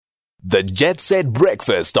The Jet Set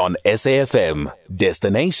Breakfast on SAFM.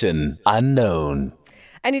 Destination unknown.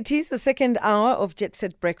 And it is the second hour of Jet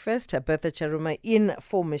Set Breakfast. Bertha Charuma in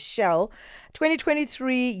for Michelle.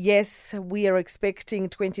 2023, yes, we are expecting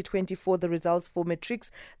 2024, the results for matrics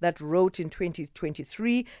that wrote in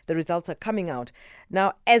 2023. The results are coming out.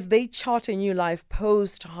 Now, as they chart a new life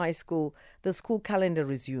post-high school, the school calendar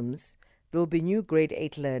resumes. There will be new grade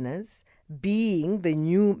 8 learners being the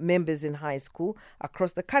new members in high school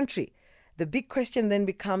across the country. The big question then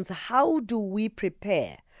becomes, how do we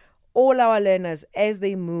prepare all our learners as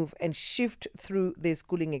they move and shift through their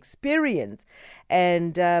schooling experience,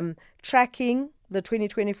 and tracking the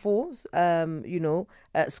 2024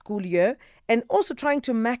 school year, and also trying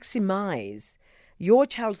to maximize your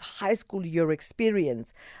child's high school year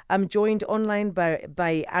experience. I'm joined online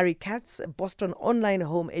by Ari Katz, Boston Online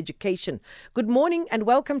Home Education. Good morning and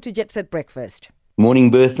welcome to Jet Set Breakfast.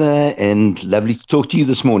 Morning, Bertha, and lovely to talk to you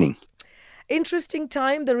this morning. Interesting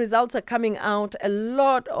time. The results are coming out. A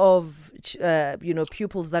lot of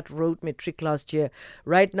pupils that wrote matric last year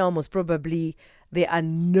right now, most probably they are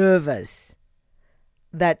nervous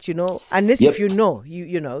that unless if you know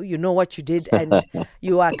what you did, and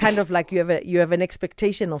you are kind of like you have an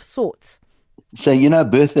expectation of sorts. So,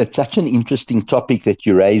 Bertha, it's such an interesting topic that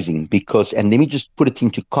you're raising because, and let me just put it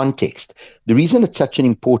into context. The reason it's such an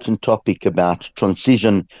important topic about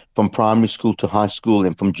transition from primary school to high school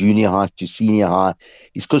and from junior high to senior high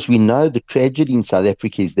is because we know the tragedy in South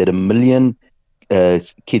Africa is that 1 million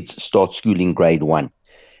kids start school in grade 1,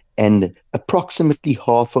 and approximately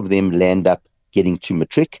half of them land up getting to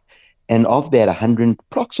matric. And of that,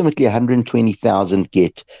 approximately 120,000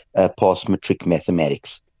 get past matric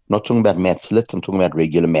mathematics. Not talking about maths lit, I'm talking about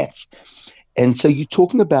regular maths. And so you're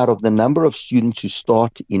talking about of the number of students who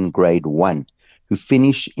start in grade 1 who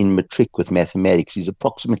finish in matric with mathematics is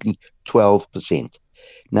approximately 12%.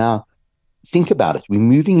 Now, think about it. We're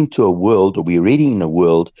moving into a world, or we're already in a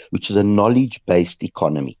world, which is a knowledge-based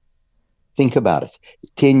economy. Think about it.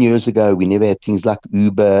 10 years ago, we never had things like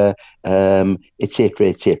Uber, etc.,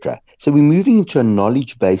 etc. So we're moving into a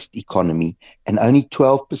knowledge-based economy, and only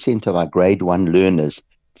 12% of our grade 1 learners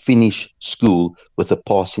finish school with a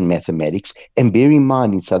pass in mathematics. And bear in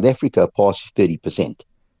mind, in South Africa, a pass is 30%.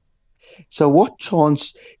 So what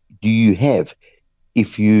chance do you have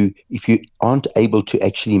if you aren't able to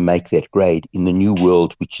actually make that grade in the new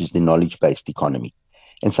world, which is the knowledge-based economy?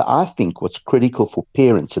 And so I think what's critical for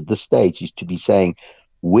parents at this stage is to be saying,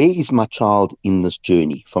 where is my child in this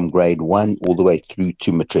journey from grade 1 all the way through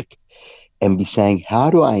to matric? And be saying,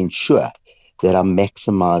 how do I ensure that I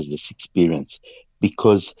maximize this experience?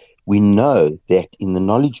 Because we know that in the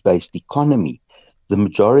knowledge-based economy, the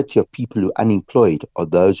majority of people who are unemployed are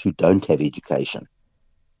those who don't have education.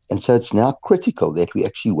 And so it's now critical that we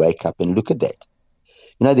actually wake up and look at that.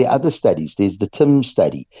 There are other studies. There's the TIM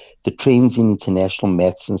study, the Trends in International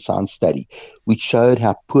Maths and Science study, which showed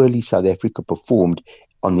how poorly South Africa performed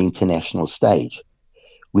on the international stage.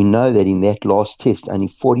 We know that in that last test, only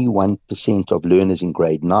 41% of learners in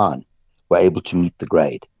grade 9 were able to meet the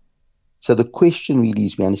grade. So the question really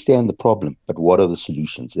is, we understand the problem, but what are the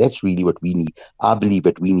solutions? That's really what we need. I believe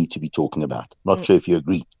that we need to be talking about. Not sure if you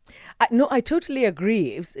agree. No, I totally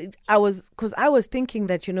agree. I was thinking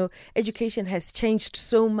that, education has changed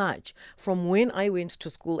so much from when I went to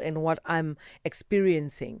school and what I'm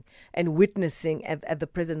experiencing and witnessing at the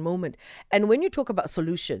present moment. And when you talk about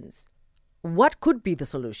solutions, what could be the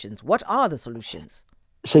solutions? What are the solutions?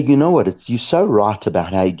 So you know what, you're so right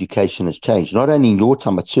about how education has changed, not only in your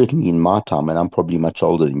time, but certainly in my time, and I'm probably much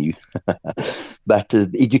older than you. But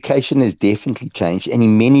education has definitely changed, and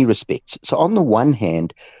in many respects. So on the one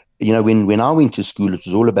hand, when I went to school, it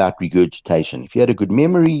was all about regurgitation. If you had a good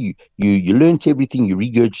memory, you learnt everything, you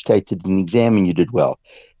regurgitated an exam, and you did well.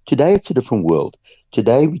 Today, it's a different world.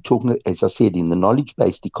 Today, we're talking, as I said, in the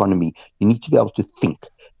knowledge-based economy, you need to be able to think.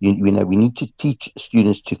 We need to teach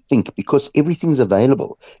students to think because everything's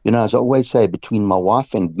available. As I always say, between my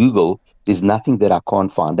wife and Google, there's nothing that I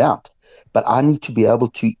can't find out. But I need to be able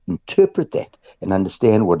to interpret that and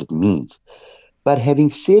understand what it means. But having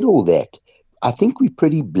said all that, I think we're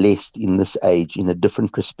pretty blessed in this age in a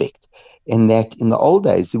different respect. In that in the old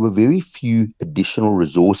days, there were very few additional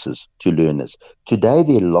resources to learners. Today,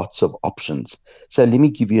 there are lots of options. So let me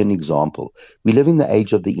give you an example. We live in the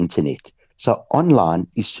age of the internet. So online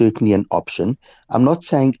is certainly an option. I'm not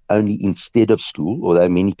saying only instead of school, although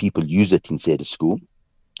many people use it instead of school,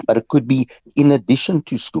 but it could be in addition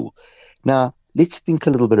to school. Now, let's think a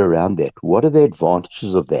little bit around that. What are the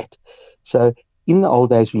advantages of that? So in the old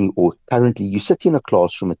days, currently, you sit in a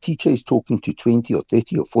classroom, a teacher is talking to 20 or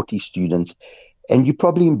 30 or 40 students, And you're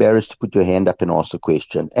probably embarrassed to put your hand up and ask a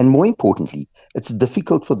question. And more importantly, it's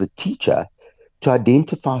difficult for the teacher to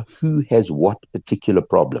identify who has what particular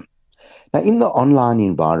problem. Now, in the online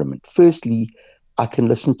environment, firstly, I can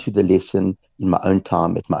listen to the lesson in my own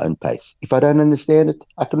time at my own pace. If I don't understand it,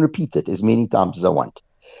 I can repeat it as many times as I want.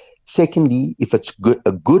 Secondly, if it's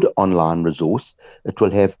a good online resource, it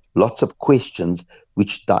will have lots of questions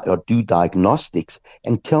which do diagnostics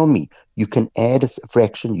and tell me you can add a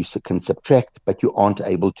fraction, you can subtract, but you aren't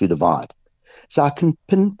able to divide. So I can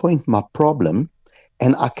pinpoint my problem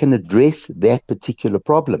and I can address that particular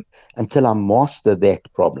problem until I master that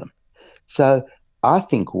problem. So I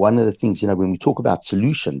think one of the things, when we talk about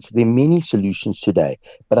solutions, there are many solutions today,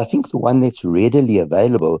 but I think the one that's readily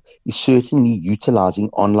available is certainly utilizing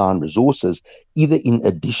online resources, either in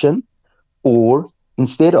addition or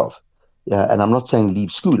instead of. And I'm not saying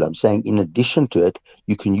leave school. I'm saying in addition to it,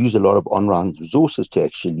 you can use a lot of online resources to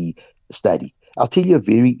actually study. I'll tell you a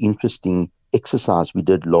very interesting exercise we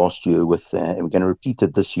did last year and we're going to repeat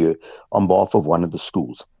it this year on behalf of one of the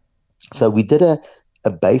schools. So we did a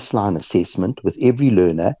baseline assessment with every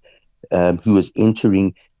learner who was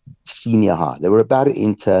entering senior high. They were about to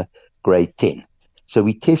enter grade 10. So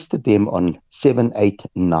we tested them on 7, 8,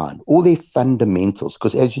 9, all their fundamentals,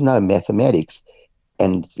 because as you know, mathematics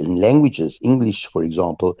and languages, English, for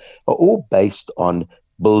example, are all based on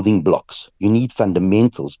building blocks. You need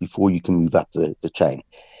fundamentals before you can move up the chain.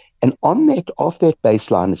 And off that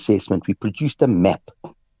baseline assessment, we produced a map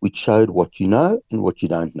which showed what you know and what you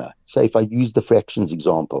don't know. So if I use the fractions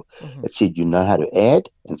example, it said you know how to add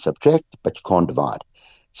and subtract, but you can't divide.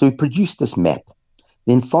 So we produced this map.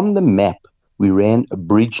 Then from the map, we ran a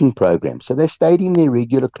bridging program. So they stayed in their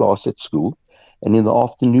regular class at school, and in the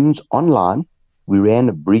afternoons online, we ran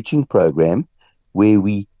a bridging program where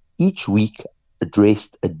we each week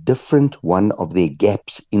addressed a different one of their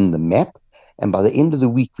gaps in the map. And by the end of the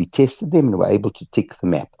week, we tested them and were able to tick the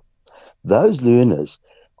map. Those learners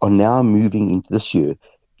are now moving into this year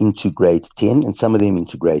into grade 10 and some of them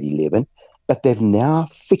into grade 11, but they've now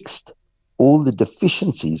fixed all the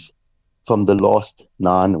deficiencies from the last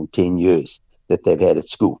 9 or 10 years that they've had at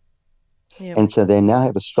school. Yep. And so they now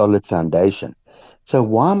have a solid foundation. So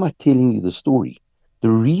why am I telling you the story? The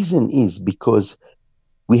reason is because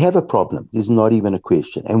we have a problem. There's not even a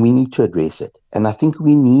question, and we need to address it. And I think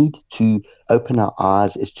we need to open our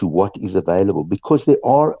eyes as to what is available, because there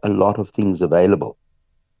are a lot of things available.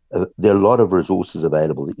 There are a lot of resources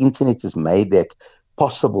available. The internet has made that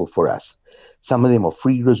possible for us. Some of them are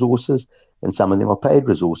free resources and some of them are paid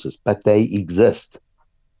resources, but they exist.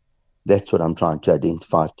 That's what I'm trying to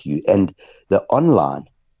identify to you. And the online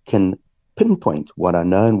can pinpoint what I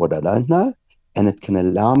know and what I don't know, and it can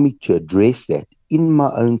allow me to address that in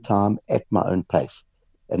my own time at my own pace.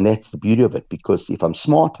 And that's the beauty of it, because if I'm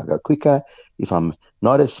smart, I go quicker. If I'm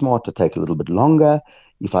not as smart, I take a little bit longer.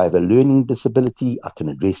 If I have a learning disability, I can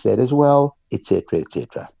address that as well, etc.,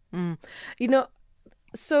 etc.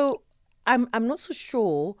 So I'm not so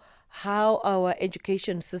sure how our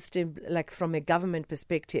education system, like from a government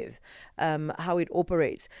perspective, how it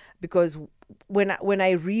operates, because when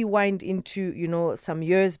I rewind into some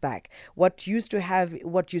years back, what used to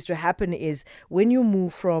happen is when you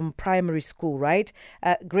move from primary school, right,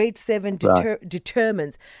 grade 7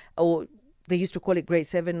 determines, or they used to call it grade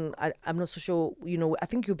 7. I'm not so sure. I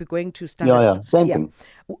think you'll be going to standard. Same thing.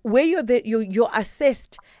 Where you're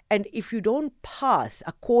assessed, and if you don't pass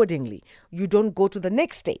accordingly, you don't go to the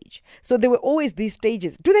next stage. So there were always these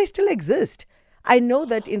stages. Do they still exist? I know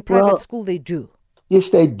that in private school they do. Yes,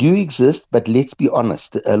 they do exist, but let's be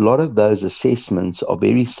honest. A lot of those assessments are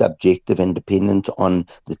very subjective and dependent on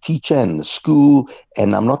the teacher and the school.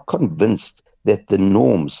 And I'm not convinced that the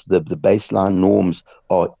norms, the baseline norms,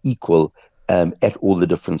 are equal at all the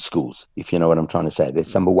different schools, if you know what I'm trying to say.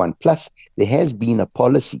 That's number one. Plus, there has been a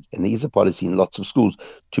policy, and there is a policy in lots of schools,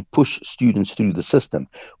 to push students through the system,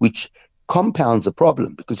 which compounds the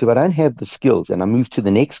problem, because if I don't have the skills and I move to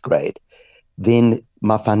the next grade, then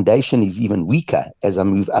my foundation is even weaker as I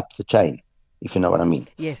move up the chain, if you know what I mean.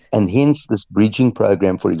 Yes. And hence this bridging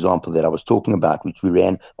program, for example, that I was talking about, which we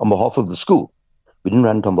ran on behalf of the school. We didn't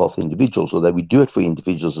run it on behalf of individuals, although we do it for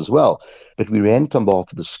individuals as well. But we ran it on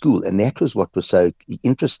behalf of the school. And that was what was so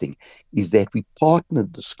interesting, is that we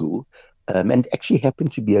partnered the school and actually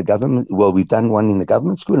happened to be a government. Well, we've done one in the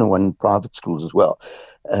government school and one in private schools as well,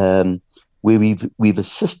 where we've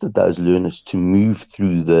assisted those learners to move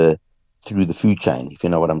through the food chain, if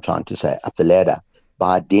you know what I'm trying to say, up the ladder,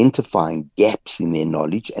 by identifying gaps in their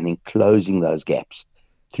knowledge and then closing those gaps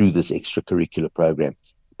through this extracurricular program.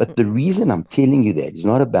 But the reason I'm telling you that is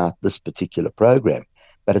not about this particular program,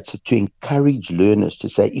 but it's to encourage learners to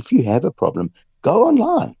say, if you have a problem, Go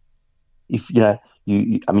online. If I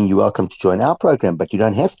mean, you're welcome to join our program, but you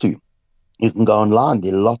don't have to. You can go online.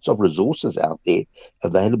 There are lots of resources out there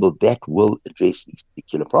available that will address these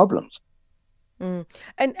particular problems. Mm.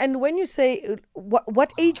 And when you say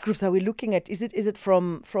what age groups are we looking at? Is it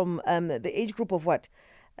from the age group of what?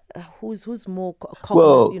 Who's more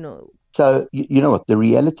cognitive? Well, so you know what the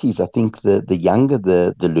reality is. I think the younger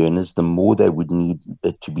the learners, the more they would need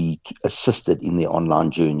to be assisted in their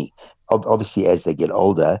online journey. Obviously, as they get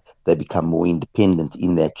older, they become more independent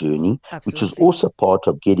in that journey, which is Absolutely. also part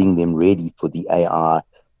of getting them ready for the AI,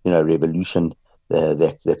 revolution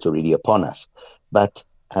that's already upon us. But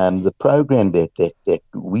the program that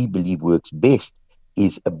we believe works best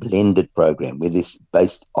is a blended program where it's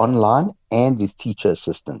based online and with teacher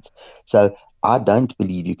assistance. So I don't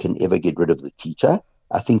believe you can ever get rid of the teacher.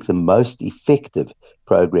 I think the most effective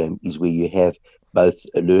program is where you have both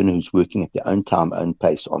a learner who's working at their own time, own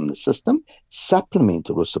pace on the system,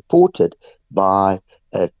 supplemented or supported by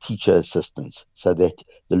teacher assistance so that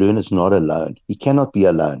the learner's not alone. He cannot be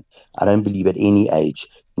alone. I don't believe at any age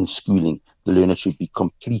in schooling the learner should be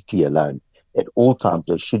completely alone. At all times,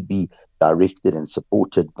 they should be directed and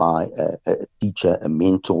supported by a teacher, a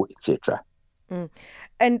mentor, etc. Mm.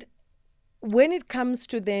 And when it comes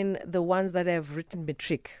to then the ones that have written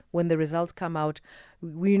matric, when the results come out,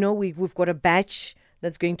 we know we've got a batch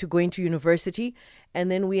that's going to go into university, and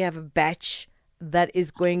then we have a batch that is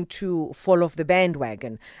going to fall off the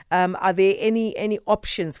bandwagon. Are there any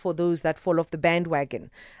options for those that fall off the bandwagon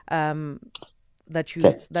that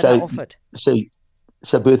Okay, are offered?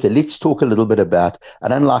 so Bertha, let's talk a little bit about. I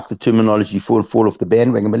don't like the terminology fall off the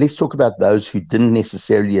bandwagon, but let's talk about those who didn't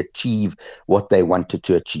necessarily achieve what they wanted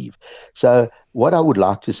to achieve. So, what I would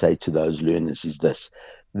like to say to those learners is this: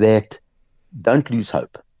 that don't lose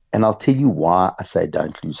hope. And I'll tell you why I say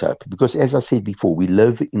don't lose hope. Because as I said before, we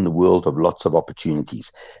live in the world of lots of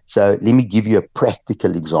opportunities. So let me give you a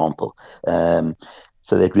practical example,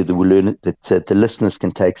 so that we learn that the listeners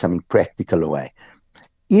can take something practical away.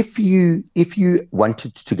 If you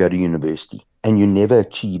wanted to go to university and you never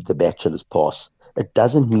achieved the bachelor's pass, it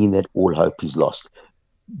doesn't mean that all hope is lost.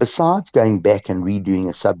 Besides going back and redoing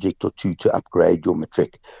a subject or two to upgrade your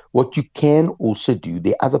matric, what you can also do,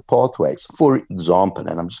 there are other pathways. For example,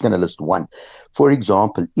 and I'm just going to list one. For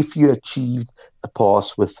example, if you achieved a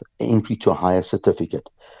pass with entry to a higher certificate.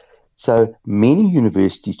 So many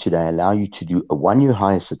universities today allow you to do a 1 year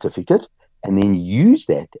higher certificate and then use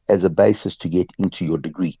that as a basis to get into your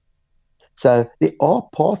degree. So there are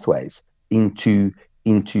pathways into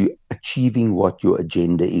achieving what your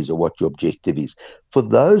agenda is or what your objective is. For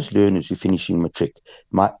those learners who are finishing matric,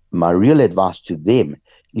 my real advice to them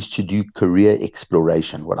is to do career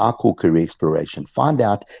exploration, what I call career exploration. Find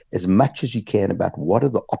out as much as you can about what are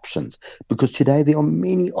the options, because today there are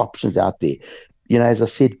many options out there. As I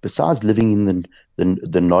said, besides living in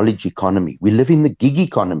the knowledge economy, we live in the gig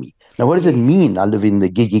economy. Now, what does it mean? I Yes. live in the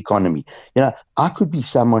gig economy. I could be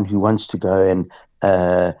someone who wants to go and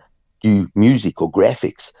do music or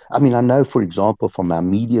graphics. I mean, I know, for example, from our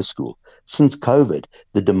media school, since COVID,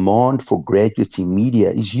 the demand for graduates in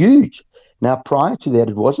media is huge. Now, prior to that,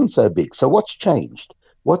 it wasn't so big. So what's changed?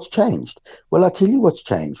 What's changed? Well, I'll tell you what's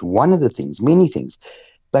changed. One of the things, many things,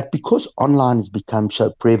 but because online has become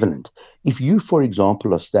so prevalent, if you, for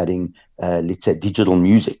example, are studying, let's say, digital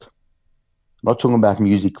music, I'm not talking about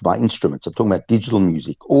music by instruments, I'm talking about digital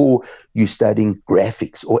music, or you're studying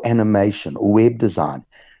graphics or animation or web design,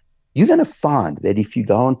 you're going to find that if you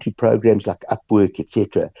go onto programs like Upwork,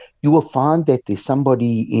 etc., you will find that there's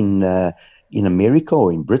somebody in America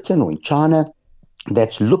or in Britain or in China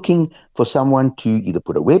that's looking for someone to either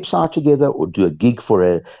put a website together or do a gig for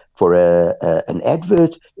an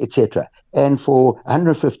advert, etc. And for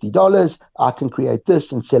 $150, I can create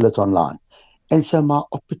this and sell it online. And so my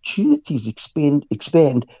opportunities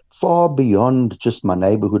expand far beyond just my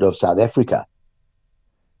neighborhood of South Africa.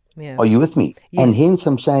 Yeah. Are you with me? And Yes. hence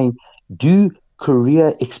I'm saying do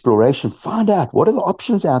career exploration. Find out what are the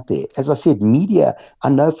options out there. As I said, media, I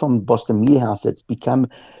know from Boston Media House, it's become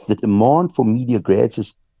the demand for media grads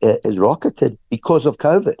is rocketed because of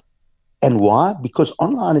COVID. And why? Because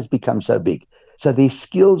online has become so big. So their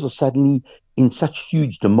skills are suddenly in such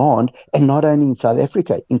huge demand, and not only in South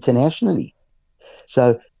Africa, internationally.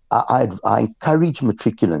 So I encourage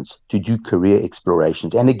matriculants to do career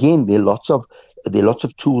explorations. And again, there are lots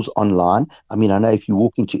of tools online. I mean, I know if you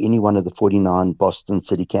walk into any one of the 49 Boston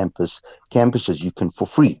City campuses, you can for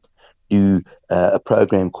free do a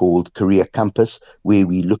program called Career Compass, where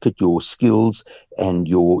we look at your skills and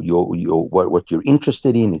your what you're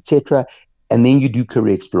interested in, etc. And then you do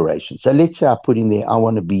career exploration. So let's say I put in there, I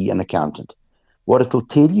want to be an accountant. What it'll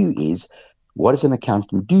tell you is what does an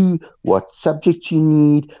accountant do, what subjects you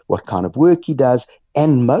need, what kind of work he does,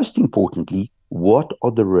 and most importantly, what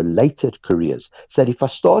are the related careers? So that if I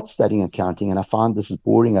start studying accounting and I find this is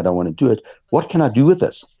boring, I don't want to do it, what can I do with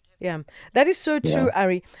this? Yeah, that is so Yeah. true,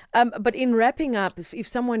 Ari. But in wrapping up, if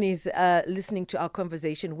someone is listening to our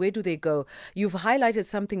conversation, where do they go? You've highlighted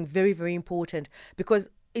something very, very important, because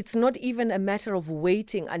it's not even a matter of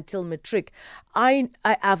waiting until matric.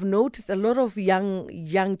 I've noticed a lot of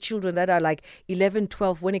young children that are like 11,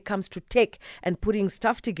 12, when it comes to tech and putting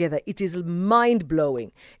stuff together. It is mind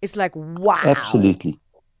blowing. It's like, wow. Absolutely.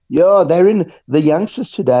 Yeah, the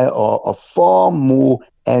youngsters today are far more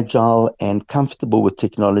agile and comfortable with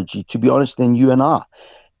technology, to be honest, than you and I.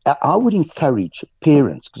 I would encourage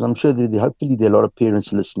parents, because I'm sure that hopefully there are a lot of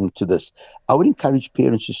parents listening to this. I would encourage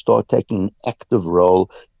parents to start taking an active role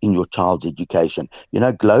in your child's education.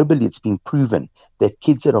 Globally, it's been proven that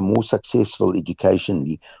kids that are more successful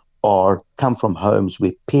educationally come from homes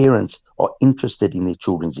where parents are interested in their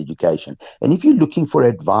children's education. And if you're looking for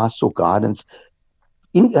advice or guidance,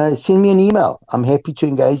 send me an email. I'm happy to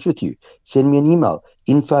engage with you. Send me an email,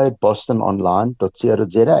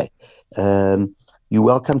 info@bostononline.co.za. You're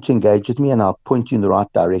welcome to engage with me, and I'll point you in the right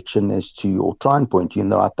direction or try and point you in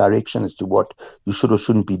the right direction as to what you should or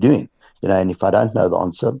shouldn't be doing. And if I don't know the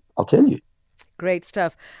answer, I'll tell you. Great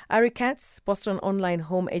stuff. Ari Katz, Boston Online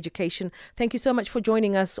Home Education. Thank you so much for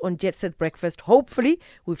joining us on Jet Set Breakfast. Hopefully,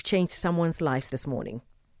 we've changed someone's life this morning.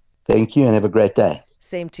 Thank you, and have a great day.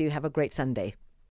 Same to you. Have a great Sunday.